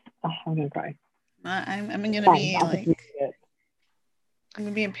 months? Oh, I'm gonna cry. I'm gonna be like. I'm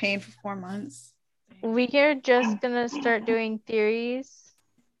gonna be in pain for 4 months. We are just gonna start doing theories.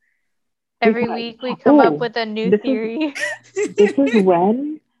 Every week we come up with a new theory.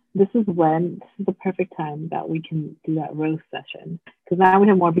 This is the perfect time that we can do that roast session, because now we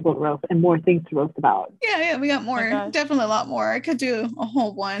have more people to roast and more things to roast about. Yeah, we got more. Definitely a lot more. I could do a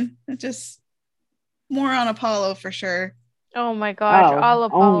whole one. Just more on Apollo for sure. Oh my gosh, all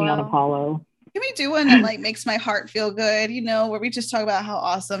Apollo. Only on Apollo. Can we do one that like makes my heart feel good? Where we just talk about how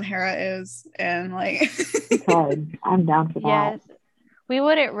awesome Hera is and like. It's hard. I'm down for that. Yes, we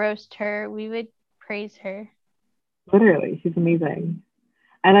wouldn't roast her. We would praise her. Literally, she's amazing.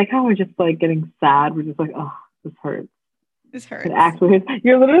 I like how we're just like getting sad. We're just like, oh, this hurts. This hurts. It actually hurts.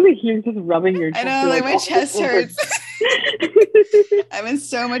 You're literally here just rubbing your chest. I know, like my chest hurts. I'm in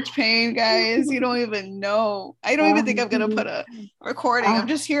so much pain, guys. You don't even know. I don't even think I'm gonna put a recording. I'm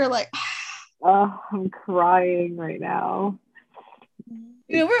just here like. I'm crying right now.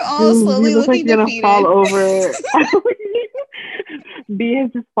 We're all slowly looking defeated. Gonna fall over. B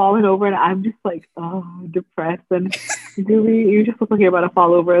has just fallen over, and I'm just like, depressed. And Gooby, you just look like you're about to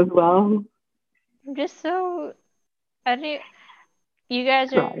fall over as well. I'm just so. You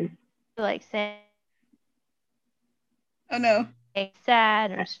guys are like saying. Oh no. Like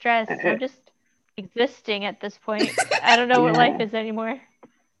sad or stressed. I'm just existing at this point. I don't know what life is anymore.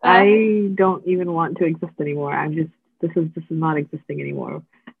 I don't even want to exist anymore. This is not existing anymore.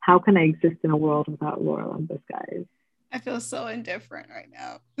 How can I exist in a world without Lore Olympus, guys? I feel so indifferent right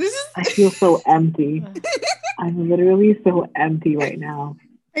now. I feel so empty. I'm literally so empty right now.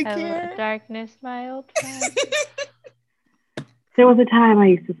 I can't. Darkness, my old friend. There was a time I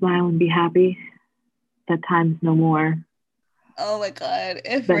used to smile and be happy. That time's no more. Oh my god!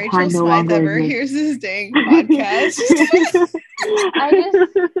 If that Rachel Smythe ever hears this dang podcast,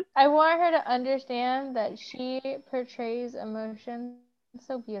 I want her to understand that she portrays emotions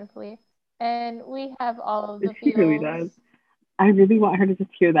so beautifully, and we have all of the feels. She really does. I really want her to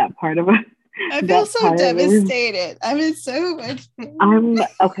just hear that part of it. I feel so devastated. I'm in so much pain.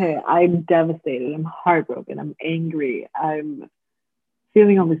 I'm devastated. I'm heartbroken. I'm angry. I'm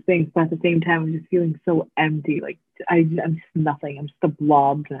feeling all these things, but at the same time, I'm just feeling so empty. Like I'm just nothing. I'm just a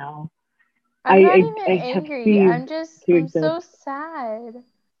blob now. I'm not even angry. I'm so sad.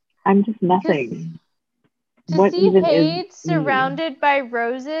 I'm just nothing. To see Paige surrounded by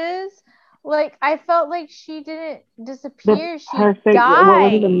roses, like I felt like she didn't disappear. She died. What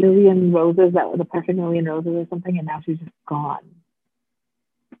was it, the million roses? That was the perfect million roses or something, and now she's just gone.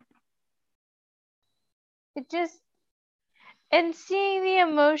 And seeing the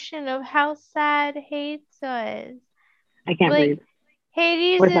emotion of how sad Hades was. I can't breathe.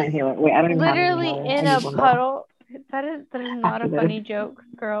 Hades Where's my inhaler? Wait, I don't even literally have an in a puddle. That is not a funny joke,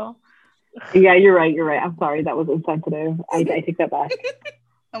 girl. Yeah, you're right. I'm sorry. That was insensitive. I take that back.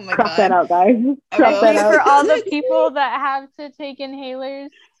 Oh my Cross that out, guys. Cross that out. For all the people that have to take inhalers,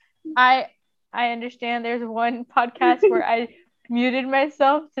 I understand there's one podcast where I muted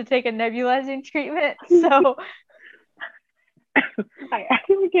myself to take a nebulizing treatment. So I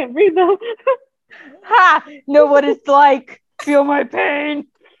actually can't breathe though. Ha! Know what it's like. Feel my pain.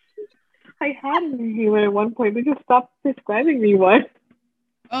 I had an inhaler at one point. They just stopped prescribing me one.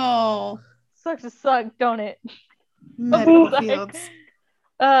 Oh. Sucks to suck, don't it? Medical fields.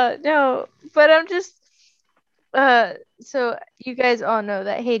 No, but I'm just so you guys all know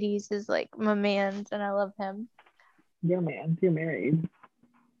that Hades is like my man's and I love him. Your man, you're married.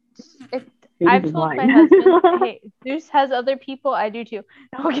 I've told my husband, hey, Zeus has other people, I do too.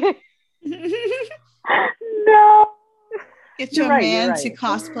 Okay. No. Get your man to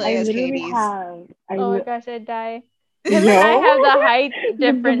cosplay as Hades. Oh my gosh, I'd die. Him and I have the height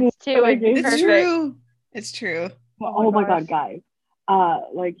difference too. It's true. Oh my god, guys.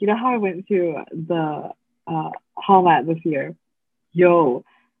 Like, you know how I went to the Hallmat this year? Yo,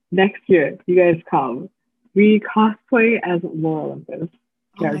 next year, you guys come. We cosplay as Lore Olympus.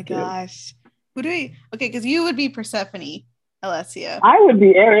 Oh my gosh. Who do we? Okay, because you would be Persephone, Alessia. I would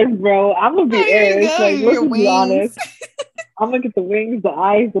be Ares, bro. I'm gonna be Ares. Like, let's be honest. I'm gonna get the wings, the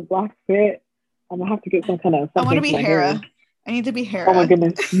eyes, the black fit. I'm gonna have to get some kind of. I want to be Hera. I need to be Hera. Oh my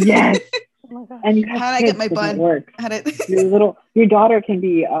goodness! Yes. Oh my God. And you have how did I get my bun? Work. Your daughter can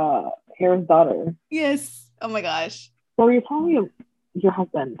be Hera's daughter. Yes. Oh my gosh. So you're telling me your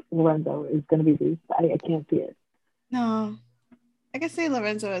husband Lorenzo is gonna be Zeus? I can't see it. No, I can say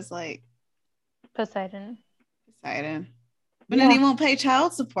Lorenzo is like Poseidon. But then he won't pay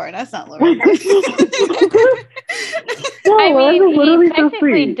child support. That's not Lorenzo. No, I mean, he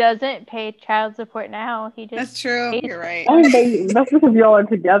technically doesn't pay child support now. He just That's true. You're right. I mean, that's because y'all are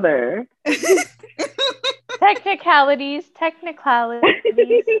together. Technicalities.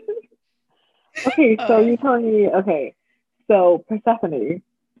 Okay, so you're telling me, okay, so Persephone,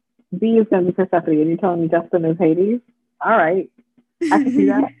 B is going to be Persephone, and you're telling me Justin is Hades? All right. I can see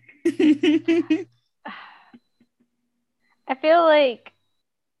that. I feel like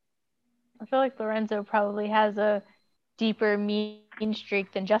Lorenzo probably has a deeper mean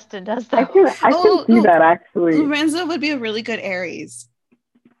streak than Justin does, though. I can see that, actually. Lorenzo would be a really good Ares.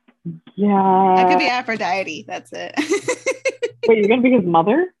 Yeah. I could be Aphrodite. That's it. Wait, you're going to be his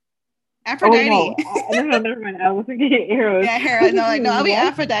mother? Aphrodite. Oh, no. No, never mind. I was thinking Eros. Yeah, Hera. No, I'll be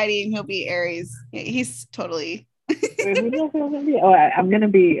Aphrodite and he'll be Ares. Yeah, he's totally. Wait, who else am I going to be? Oh, I'm going to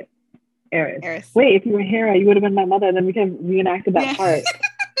be Ares. Wait, if you were Hera, you would have been my mother, and then we could have reenacted that part.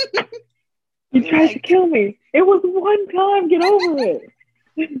 You tried to kill me. It was one time. Get over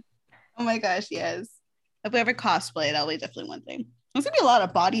it. Oh my gosh, yes. If we ever cosplay, that'll be definitely one thing. There's gonna be a lot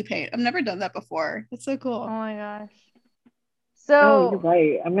of body paint. I've never done that before. It's so cool. Oh my gosh. So you're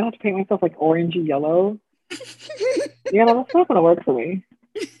right. I'm gonna have to paint myself like orangey yellow. Yeah, that's not gonna work for me.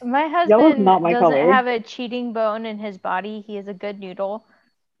 My husband doesn't have a cheating bone in his body. He is a good noodle.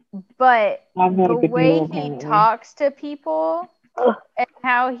 But the way he talks to people and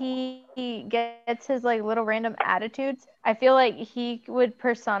how he gets his like little random attitudes, I feel like he would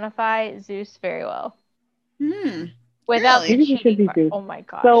personify Zeus very well. without Maybe he should be part. Zeus. Oh my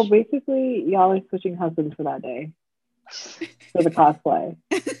gosh. So basically, y'all are switching husbands for that day. For the cosplay.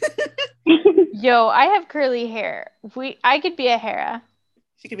 Yo, I have curly hair. I could be a Hera.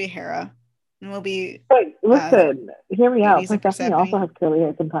 She could be Hera. And we'll be... Wait, listen. Hear me out. Persephone also has curly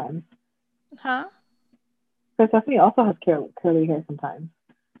hair sometimes. Huh? Persephone also has curly hair sometimes.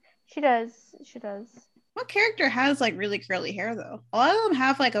 She does. What character has like really curly hair though? A lot of them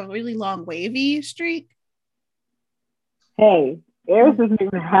have like a really long wavy streak. Hey, Eris doesn't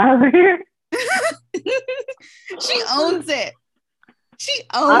even have hair. She owns it. She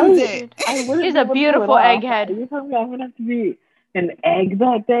owns it. She's a beautiful egghead. You telling me I'm gonna have to be an egg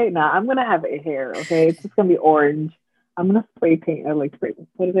that day? Nah, I'm gonna have hair. Okay, it's just gonna be orange. I'm gonna spray paint or like spray.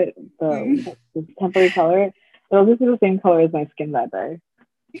 What is it? The temporary color. It'll just be the same color as my skin that day.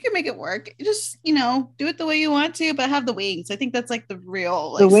 You can make it work. Just do it the way you want to, but have the wings. I think that's like the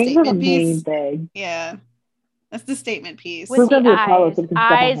real the wings statement are the piece. Main thing. Yeah, that's the statement piece. With the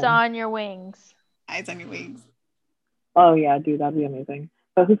eyes on your wings. Eyes on your wings. Oh yeah, dude, that'd be amazing.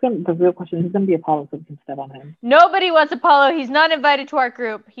 But the real question, who's gonna be Apollo so we can step on him? Nobody wants Apollo. He's not invited to our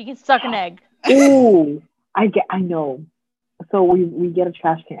group. He can suck an egg. Ooh, I know. So we get a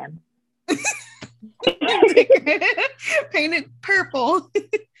trash can. Paint it purple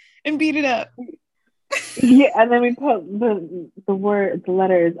and beat it up. Yeah, and then we put the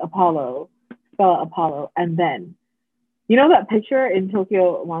letters Apollo, spell out Apollo, and then you know that picture in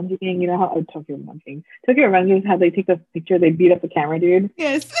Tokyo Revengers, you know how Tokyo Revengers, how they take the picture, they beat up the camera dude.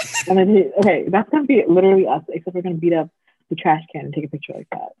 Yes. And then that's gonna be literally us, except we're gonna beat up the trash can and take a picture like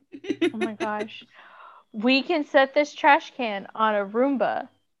that. Oh my gosh. We can set this trash can on a Roomba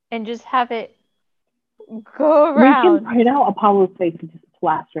and just have it go around. We can print out Apollo's face and just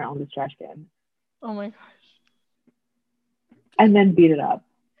plaster on this trash can. Oh my gosh. And then beat it up.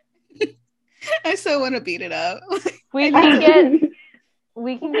 I so want to beat it up. We can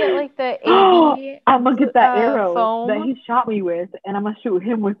get like the AB. I'm gonna get that arrow foam that he shot me with, and I'm gonna shoot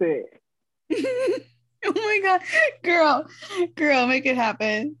him with it. Oh my god, girl, make it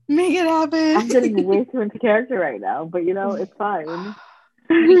happen. Make it happen. I'm getting way too into character right now, but it's fine.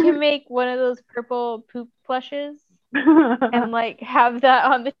 We can make one of those purple poop plushes and like have that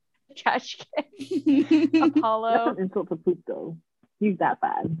on the trash can. Apollo. That's an insult to poop though. He's that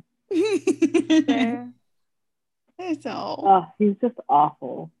bad. Fair. He's just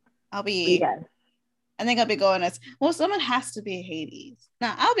awful. I think I'll be going as someone has to be Hades.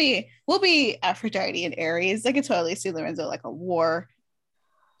 Now we'll be Aphrodite and Ares. I can totally see Lorenzo like a war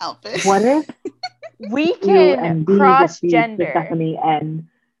outfit. What if we can cross gender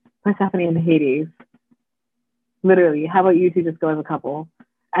Persephone and Hades? Literally, how about you two just go as a couple?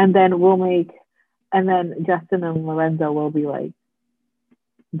 And then Justin and Lorenzo will be like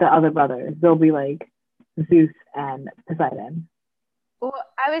the other brothers. They'll be like Zeus and Poseidon. Well,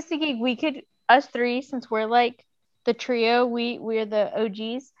 I was thinking we could, us three, since we're like the trio, we're the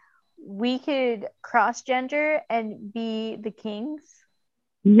OGs, we could cross gender and be the kings.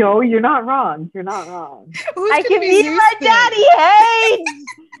 Yo, you're not wrong. I can be my daddy Hades.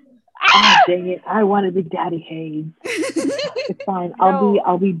 Oh dang it! I want to be Daddy Hades. It's fine. No.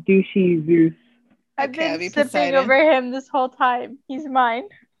 I'll be douchey Zeus. I've been sipping over him this whole time. He's mine.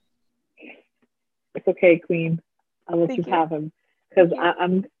 It's okay, Queen. I'll let you have him because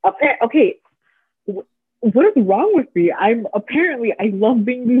I'm okay. What is wrong with me? I love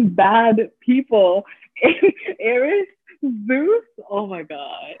being these bad people. Eris, Zeus. Oh my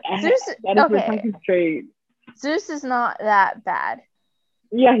god. Zeus. That is okay. Straight. Zeus is not that bad.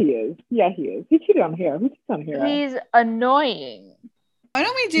 Yeah, he is. He cheated on Hera. Who cheated on Hera? He's annoying. Why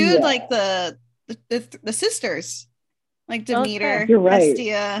don't we do like the sisters, like Demeter, You're right.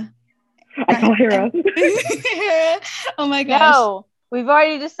 Hestia. I call Hera. Oh my gosh. No, we've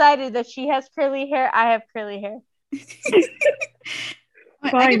already decided that she has curly hair. I have curly hair. I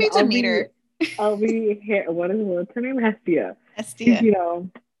can be Demeter. I'll be hair. What's her name? Hestia. Hestia.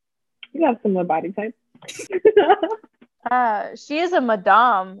 You have similar body type. She is a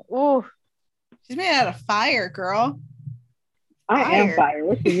madame. Ooh. She's made out of fire, girl. I am fire.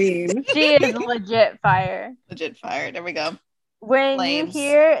 What do you mean? She is legit fire. Legit fire. There we go. When Flames. You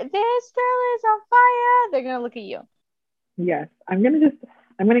hear this girl is on fire, they're gonna look at you. Yes, I'm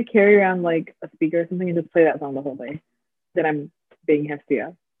gonna carry around like a speaker or something and just play that song the whole day. Then I'm being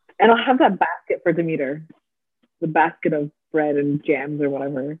Hestia, and I'll have that basket for Demeter, the basket of bread and jams or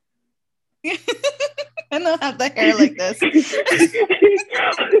whatever. And they'll have the hair like this.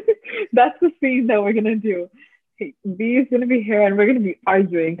 That's the scene that we're gonna do. B is gonna be hair, and we're gonna be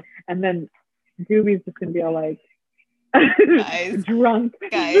arguing, and then Doobie's just gonna be all like, guys, drunk.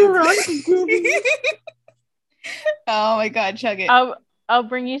 Oh my God, chug it. I'll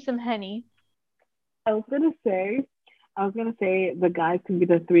bring you some Henny. I was gonna say the guys can be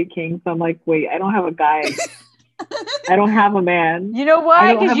the three kings. So I'm like, wait, I don't have a guy. I don't have a man. You know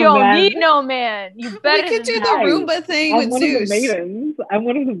why? Because you don't need no man. You better. We could do the Roomba thing with Zeus. I'm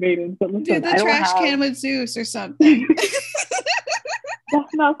one of the maidens. But listen, do the trash can with Zeus or something.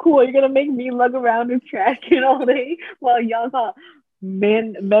 That's not cool. You're gonna make me lug around with trash can all day while y'all got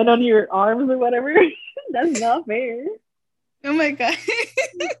men on your arms or whatever. That's not fair. Oh my God.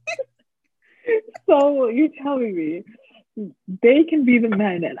 So you're telling me they can be the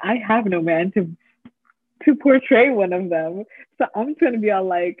men and I have no man to portray one of them. So I'm just gonna be all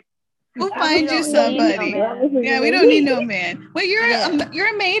like, we'll find you somebody. Yeah, we don't need no man. Well, you're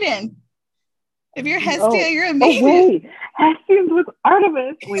a maiden. If you're Hestia, you're a maiden. Oh wait, Hestia's with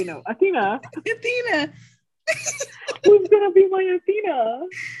Artemis. Wait, no, Athena. Athena. Who's gonna be my Athena?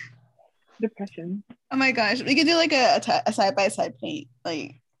 Depression. Oh my gosh, we could do like a side by side paint,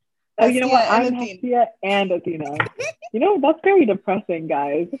 like. Oh, you know what? I'm Hestia and Athena. You know, that's very depressing,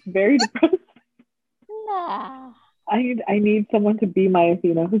 guys. It's very depressing. Nah. I need someone to be my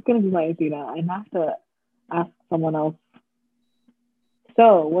Athena. Who's gonna be my Athena? I have to ask someone else.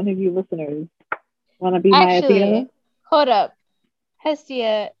 So, one of you listeners want to be my Athena? Hold up.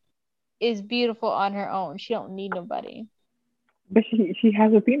 Hestia is beautiful on her own. She don't need nobody. But she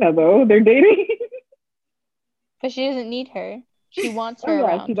has Athena though. They're dating. But she doesn't need her. She wants her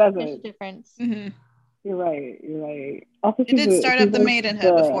around. She doesn't. There's a difference. Mm-hmm. You're right. Also, you did start up the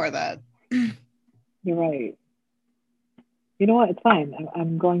maidenhood before that. You're right. You know what? It's fine.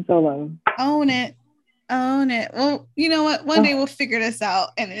 I'm going solo. Own it. Well, you know what? One day we'll figure this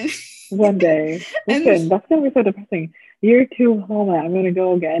out. And then... One day. Listen, that's going to be so depressing. Year 2, hold on. I'm going to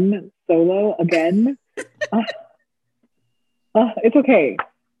go again. Solo again. It's okay.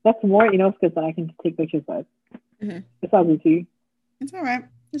 That's more, because then I can take pictures with. Mm-hmm. It's all Gucci. It's all right.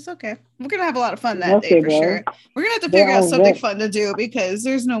 It's okay. We're going to have a lot of fun that day for sure. We're going to have to figure out something fun to do because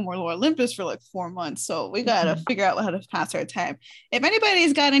there's no more Lore Olympus for like 4 months. So we got to figure out how to pass our time. If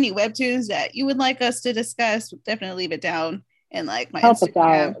anybody's got any webtoons that you would like us to discuss, definitely leave it down in like my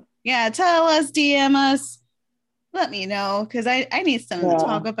Instagram. Yeah, tell us, DM us. Let me know because I need something to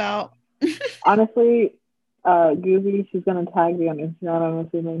talk about. Honestly, Goozy, she's going to tag me on Instagram. I'm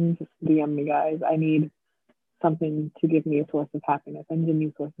assuming. Just DM me, guys. I need something to give me a source of happiness. I need a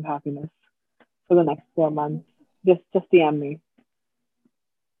new source of happiness for the next 4 months. Just DM me.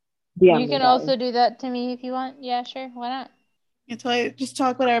 You can also do that to me if you want. Yeah, sure. Why not? You totally just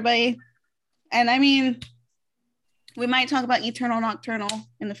talk with everybody. And I mean, we might talk about Eternal Nocturnal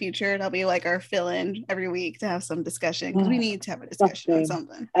in the future. That'll be like our fill-in every week to have some discussion because we need to have a discussion on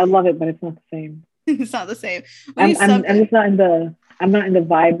something. I love it, but it's not the same. It's not the same. I'm just not in the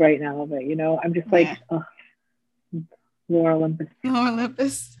vibe right now of it. I'm just like, Lore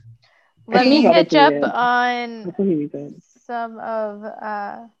Olympus. Let me catch up on some of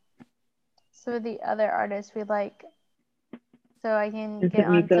the other artists we like, so I can get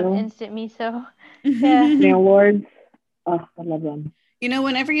on some instant miso. Yeah, Nail Lords. Oh, I love them.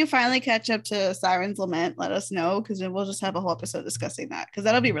 Whenever you finally catch up to Siren's Lament, let us know because then we'll just have a whole episode discussing that because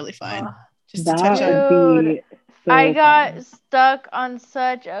that'll be really fun. Just to touch on. I got stuck on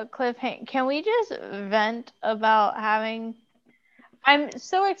such a cliffhanger. Can we just vent about having... I'm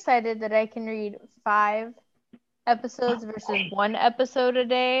so excited that I can read 5 episodes versus 1 episode a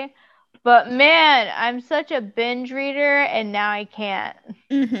day. But man, I'm such a binge reader and now I can't.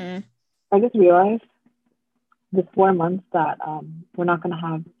 Mm-hmm. I just realized this 4 months that we're not going to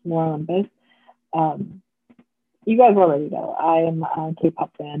have Lore Olympus. You guys already know I am a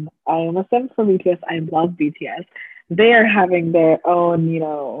K-pop fan. I am a sim for BTS. I love BTS. They are having their own,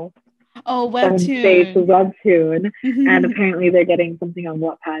 webtoon. Webtoon, and apparently they're getting something on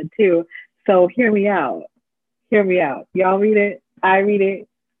Wattpad too. So hear me out. Y'all read it. I read it.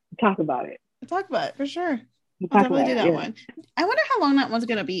 Talk about it. Talk about it for sure. I'll definitely do that one. I wonder how long that one's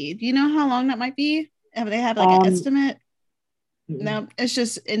gonna be. Do you know how long that might be? Have they had like an estimate? No, it's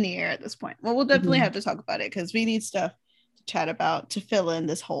just in the air at this point. Well, we'll definitely have to talk about it because we need stuff to chat about to fill in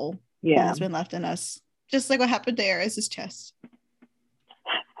this hole that has been left in us. Just like what happened to Eris's chest.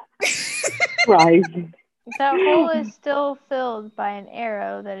 Right. That hole is still filled by an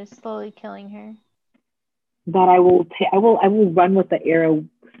arrow that is slowly killing her. That I will run with the arrow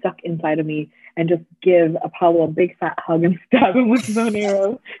stuck inside of me and just give Apollo a big fat hug and stab him with his own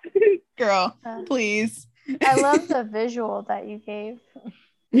arrow. Girl, please. I love the visual that you gave.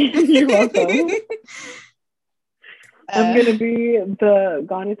 You're welcome. I'm going to be the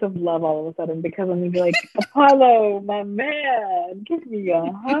goddess of love all of a sudden because I'm going to be like, Apollo, my man, give me a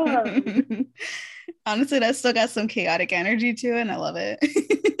hug. Honestly, that still got some chaotic energy to it, and I love it.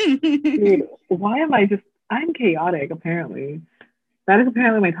 Dude, why am I'm chaotic, apparently. That is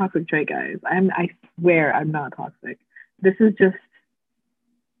apparently my toxic trait, guys. I swear I'm not toxic. This is just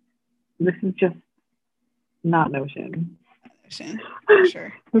not Notion. Notion, for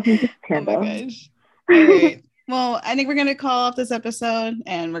sure. This is just Panda. Oh my gosh. All right. Well, I think we're gonna call off this episode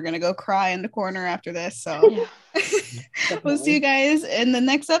and we're gonna go cry in the corner after this. So yeah. We'll see you guys in the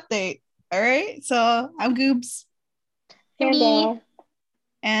next update. All right. So I'm Goobs. Panda.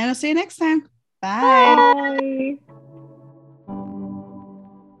 And I'll see you next time. Bye. Bye.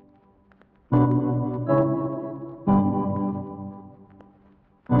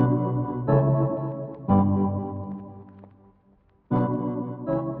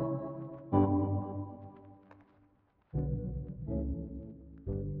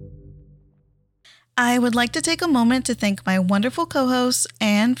 I would like to take a moment to thank my wonderful co-hosts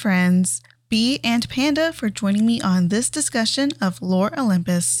and friends, Bee and Panda, for joining me on this discussion of Lore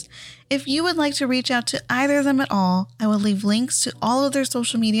Olympus. If you would like to reach out to either of them at all, I will leave links to all of their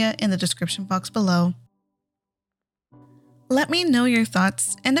social media in the description box below. Let me know your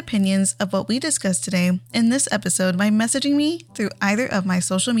thoughts and opinions of what we discussed today in this episode by messaging me through either of my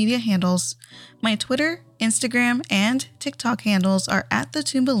social media handles. My Twitter, Instagram, and TikTok handles are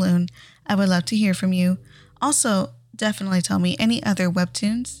 @TheToonBalloon. I would love to hear from you. Also, definitely tell me any other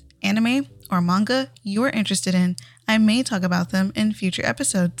webtoons, anime, or manga you are interested in. I may talk about them in future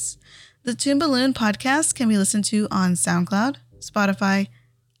episodes. The Toon Balloon podcast can be listened to on SoundCloud, Spotify,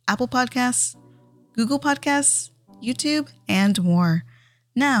 Apple Podcasts, Google Podcasts, YouTube, and more.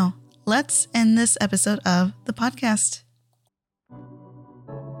 Now, let's end this episode of the podcast.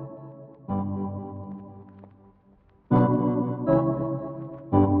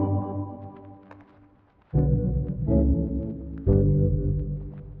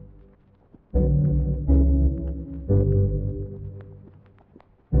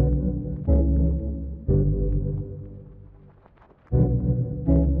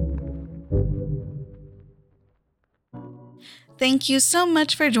 Thank you so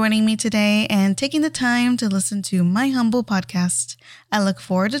much for joining me today and taking the time to listen to my humble podcast. I look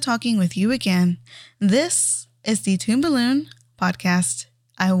forward to talking with you again. This is the Toon Balloon podcast.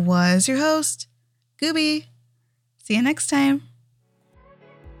 I was your host, Gooby. See you next time.